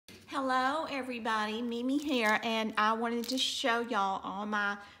Hello everybody, Mimi here, and I wanted to show y'all all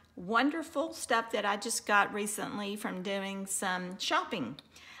my wonderful stuff that I just got recently from doing some shopping.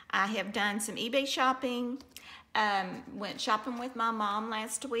 I have done some eBay shopping, went shopping with my mom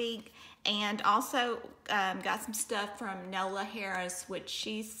last week, and also got some stuff from Nola Harris, which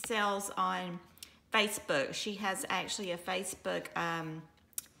she sells on Facebook. She has actually a Facebook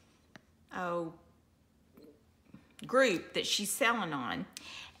group that she's selling on.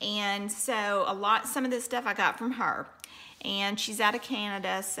 And so some of this stuff I got from her, and she's out of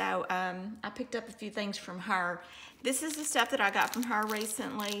Canada, so I picked up a few things from her. This is the stuff that I got from her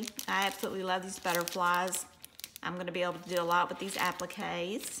recently. I absolutely love these butterflies. I'm going to be able to do a lot with these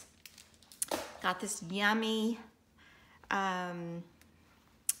appliques. Got this yummy, I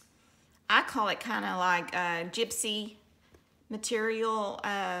call it kind of like gypsy material.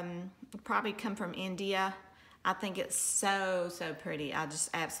 Would probably come from India. I think it's so pretty. I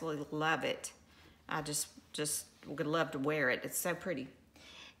just absolutely love it. I just would love to wear it. It's so pretty.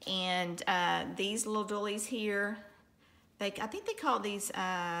 And these little doilies here, I think they call these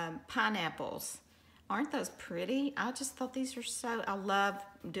pineapples. Aren't those pretty? I just thought these are so, I love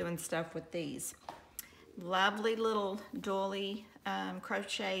doing stuff with these. Lovely little doily,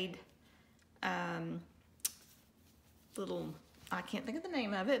 crocheted little, I can't think of the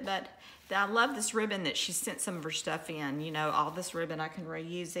name of it, but I love this ribbon that she sent some of her stuff in. You know, all this ribbon, I can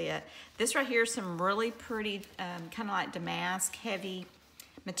reuse it. This right here is some really pretty, kind of like damask, heavy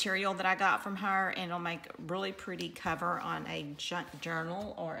material that I got from her, and it'll make a really pretty cover on a junk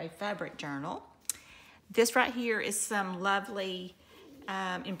journal or a fabric journal. This right here is some lovely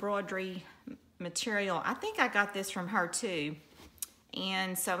embroidery material. I think I got this from her too.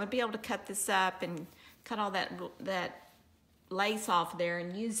 And so I'm gonna be able to cut this up and cut all that lace off there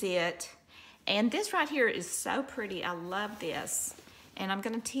and use it. And this right here is so pretty. I love this. And I'm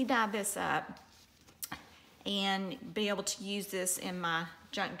gonna tea dye this up and be able to use this in my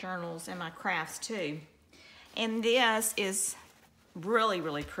junk journals and my crafts too. And this is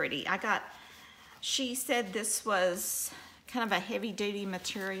really pretty. She said this was kind of a heavy duty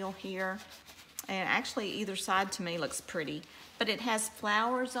material here. And actually either side to me looks pretty. But it has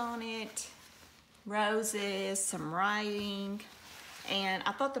flowers on it, roses, some writing, and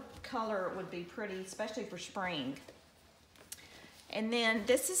I thought the color would be pretty, especially for spring. And then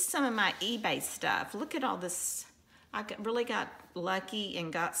this is some of my eBay stuff. Look at all this. I really got lucky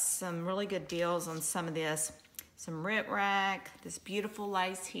and got some really good deals on some of this. Some rip-rack, this beautiful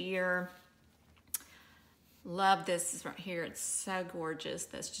lace here. Love this right here. It's so gorgeous.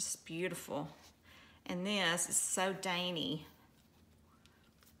 That's just beautiful. And this is so dainty.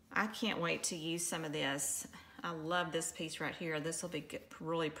 I can't wait to use some of this. I love this piece right here. This will be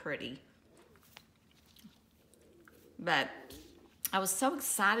really pretty. But I was so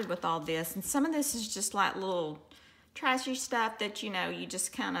excited with all this. And some of this is just like little trashy stuff that, you know, you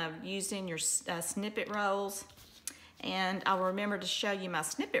just kind of use in your snippet rolls. And I'll remember to show you my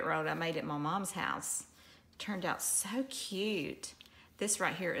snippet roll I made at my mom's house. It turned out so cute. This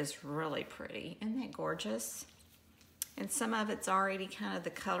right here is really pretty. Isn't that gorgeous? And some of it's already kind of the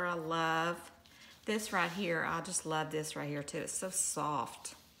color I love. This right here, I just love this right here too. It's so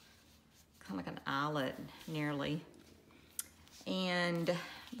soft. Kind of like an eyelet, nearly. And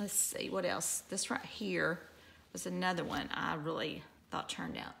let's see, what else? This right here was another one I really thought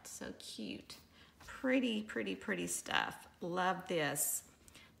turned out so cute. Pretty stuff. Love this.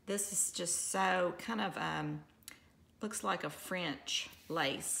 This is just so kind of, looks like a French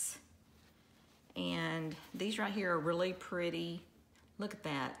lace. And these right here are really pretty. Look at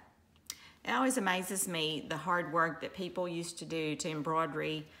that. It always amazes me the hard work that people used to do to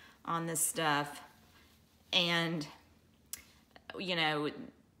embroidery on this stuff. And, you know,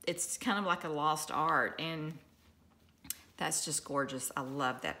 it's kind of like a lost art, and that's just gorgeous. I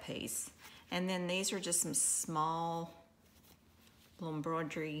love that piece. And then these are just some small little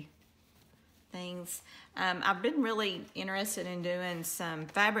embroidery things. I've been really interested in doing some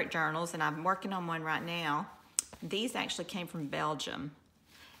fabric journals, and I'm working on one right now. These actually came from Belgium,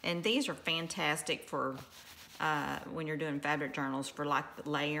 and these are fantastic for when you're doing fabric journals for like the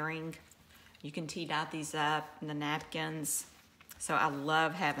layering. You can tea dye these up in the napkins. So I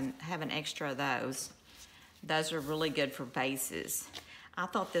love having extra of those. Those are really good for bases. I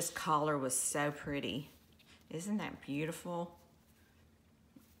thought this collar was so pretty. Isn't that beautiful?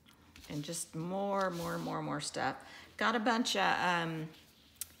 And just more stuff. Got a bunch of,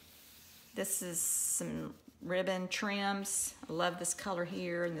 this is some ribbon trims. I love this color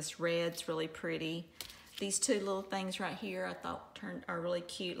here, and this red's really pretty. These two little things right here I thought are really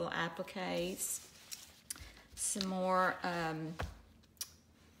cute little appliques. Some more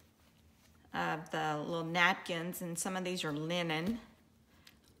of the little napkins, and some of these are linen,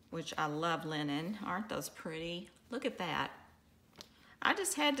 which I love linen. Aren't those pretty? Look at that. I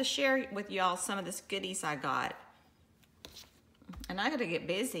just had to share with y'all some of this goodies I got. And I gotta get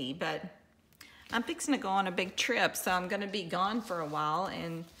busy, but I'm fixing to go on a big trip, so I'm gonna be gone for a while,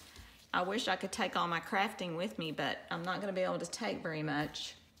 and I wish I could take all my crafting with me, but I'm not gonna be able to take very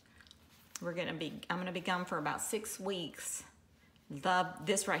much. I'm gonna be gone for about 6 weeks.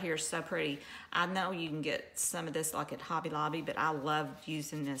 This right here is so pretty. I know you can get some of this like at Hobby Lobby, but I love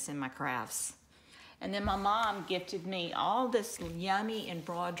using this in my crafts. And then my mom gifted me all this yummy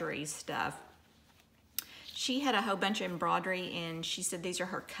embroidery stuff. She had a whole bunch of embroidery, and she said these are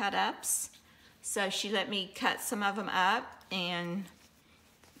her cut ups. So she let me cut some of them up and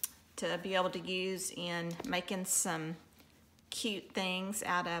to be able to use in making some cute things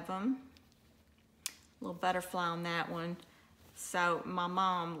out of them. Little butterfly on that one. So my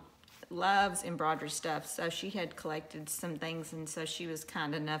mom loves embroidery stuff, so she had collected some things, and so she was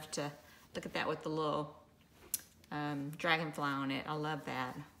kind enough to look at that with the little dragonfly on it. I love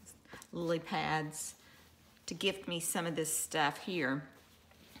that. Lily pads to gift me some of this stuff here.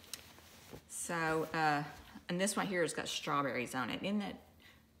 So, and this one here has got strawberries on it. Isn't that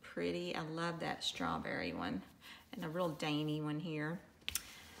pretty? I love that strawberry one. And a real dainty one here.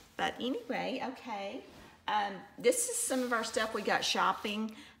 But anyway, okay. This is some of our stuff we got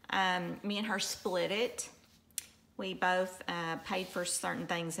shopping. Me and her split it. We both paid for certain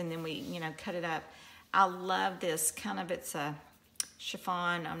things, and then we, you know, cut it up. I love this kind of, it's a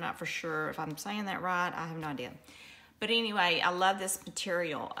chiffon. I'm not for sure if I'm saying that right. I have no idea. But anyway, I love this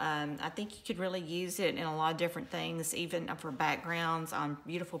material. I think you could really use it in a lot of different things, even for backgrounds on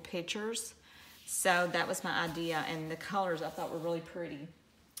beautiful pictures. So that was my idea, and the colors I thought were really pretty.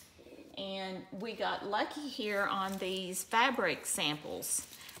 And we got lucky here on these fabric samples.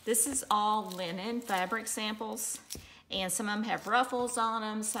 This is all linen fabric samples, and some of them have ruffles on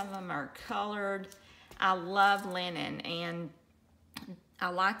them, some of them are colored. I love linen, and I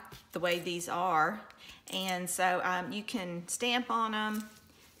like the way these are. And so you can stamp on them,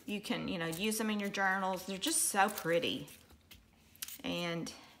 you can, you know, use them in your journals. They're just so pretty.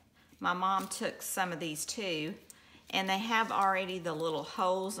 And my mom took some of these too, and they have already the little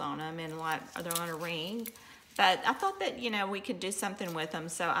holes on them, and like they're on a ring. But I thought that, you know, we could do something with them,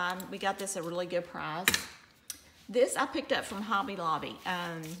 so we got this at a really good price. This I picked up from Hobby Lobby.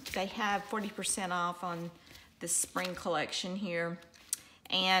 They have 40% off on the spring collection here,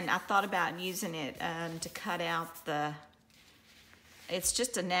 and I thought about using it to cut out the. It's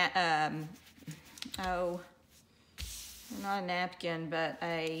just a not a napkin, but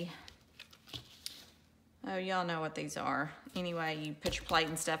a. Oh, y'all know what these are. Anyway, you put your plate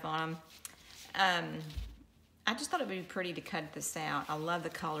and stuff on them. I just thought it would be pretty to cut this out. I love the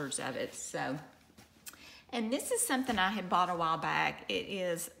colors of it. So, and this is something I had bought a while back. It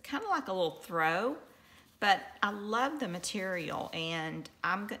is kind of like a little throw, but I love the material, and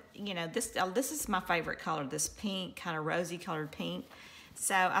you know, this is my favorite color, this pink, kind of rosy colored pink.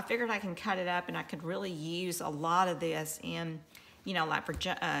 So I figured I can cut it up, and I could really use a lot of this in, you know, like for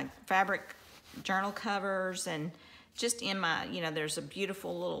fabric journal covers, and just in my, you know, there's a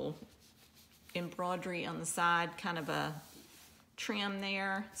beautiful little embroidery on the side, kind of a trim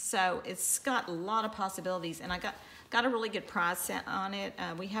there. So it's got a lot of possibilities, and I got a really good price on it.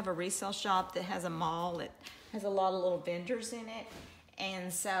 We have a resale shop that has a mall that has a lot of little vendors in it,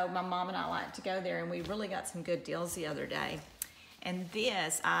 and so my mom and I like to go there, and we really got some good deals the other day. And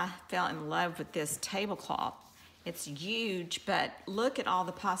this, I fell in love with this tablecloth. It's huge, but look at all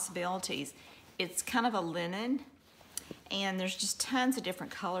the possibilities. It's kind of a linen, and there's just tons of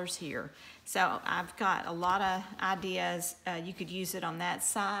different colors here. So I've got a lot of ideas. You could use it on that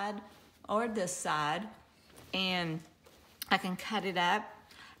side or this side, and I can cut it up.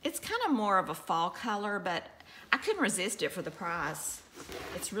 It's kind of more of a fall color, but I couldn't resist it for the price.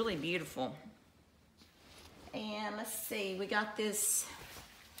 It's really beautiful. And let's see, we got this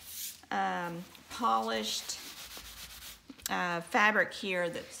polished fabric here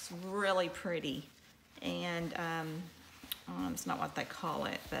that's really pretty, and it's not what they call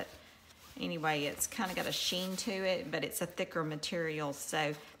it, but anyway, it's kind of got a sheen to it, but it's a thicker material,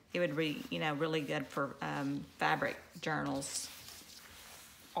 so it would be, you know, really good for fabric journals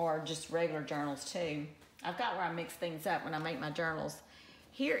or just regular journals too. I've got where I mix things up when I make my journals.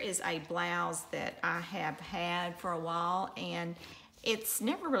 Here is a blouse that I have had for a while, and it's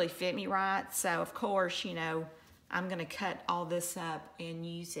never really fit me right, so of course, you know, I'm gonna cut all this up and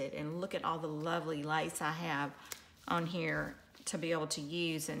use it, and look at all the lovely lace I have on here to be able to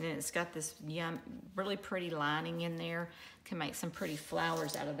use. And then it's got this really pretty lining in there. Can make some pretty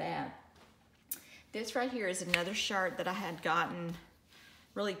flowers out of that. This right here is another shirt that I had gotten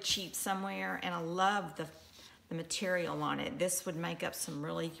really cheap somewhere, and I love the material on it. This would make up some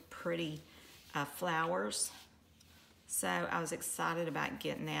really pretty flowers. So I was excited about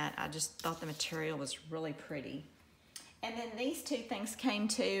getting that. I just thought the material was really pretty. And then these two things came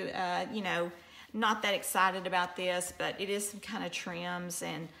to, you know, not that excited about this, but it is some kind of trims,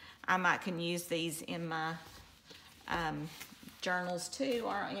 and I might can use these in my journals too,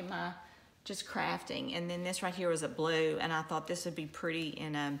 or in my just crafting. And then this right here was a blue, and I thought this would be pretty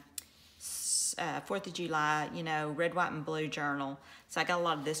in a 4th of July, you know, red, white, and blue journal. So I got a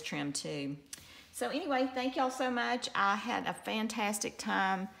lot of this trim too. So anyway, thank y'all so much. I had a fantastic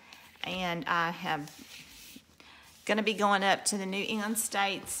time, and I have gonna be going up to the New England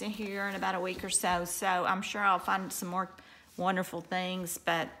states here in about a week or so. So I'm sure I'll find some more wonderful things.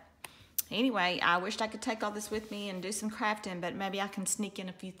 But anyway, I wished I could take all this with me and do some crafting, but maybe I can sneak in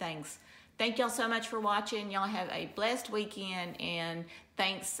a few things. Thank y'all so much for watching. Y'all have a blessed weekend, and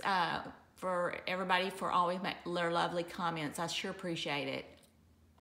thanks for everybody for always their lovely comments. I sure appreciate it.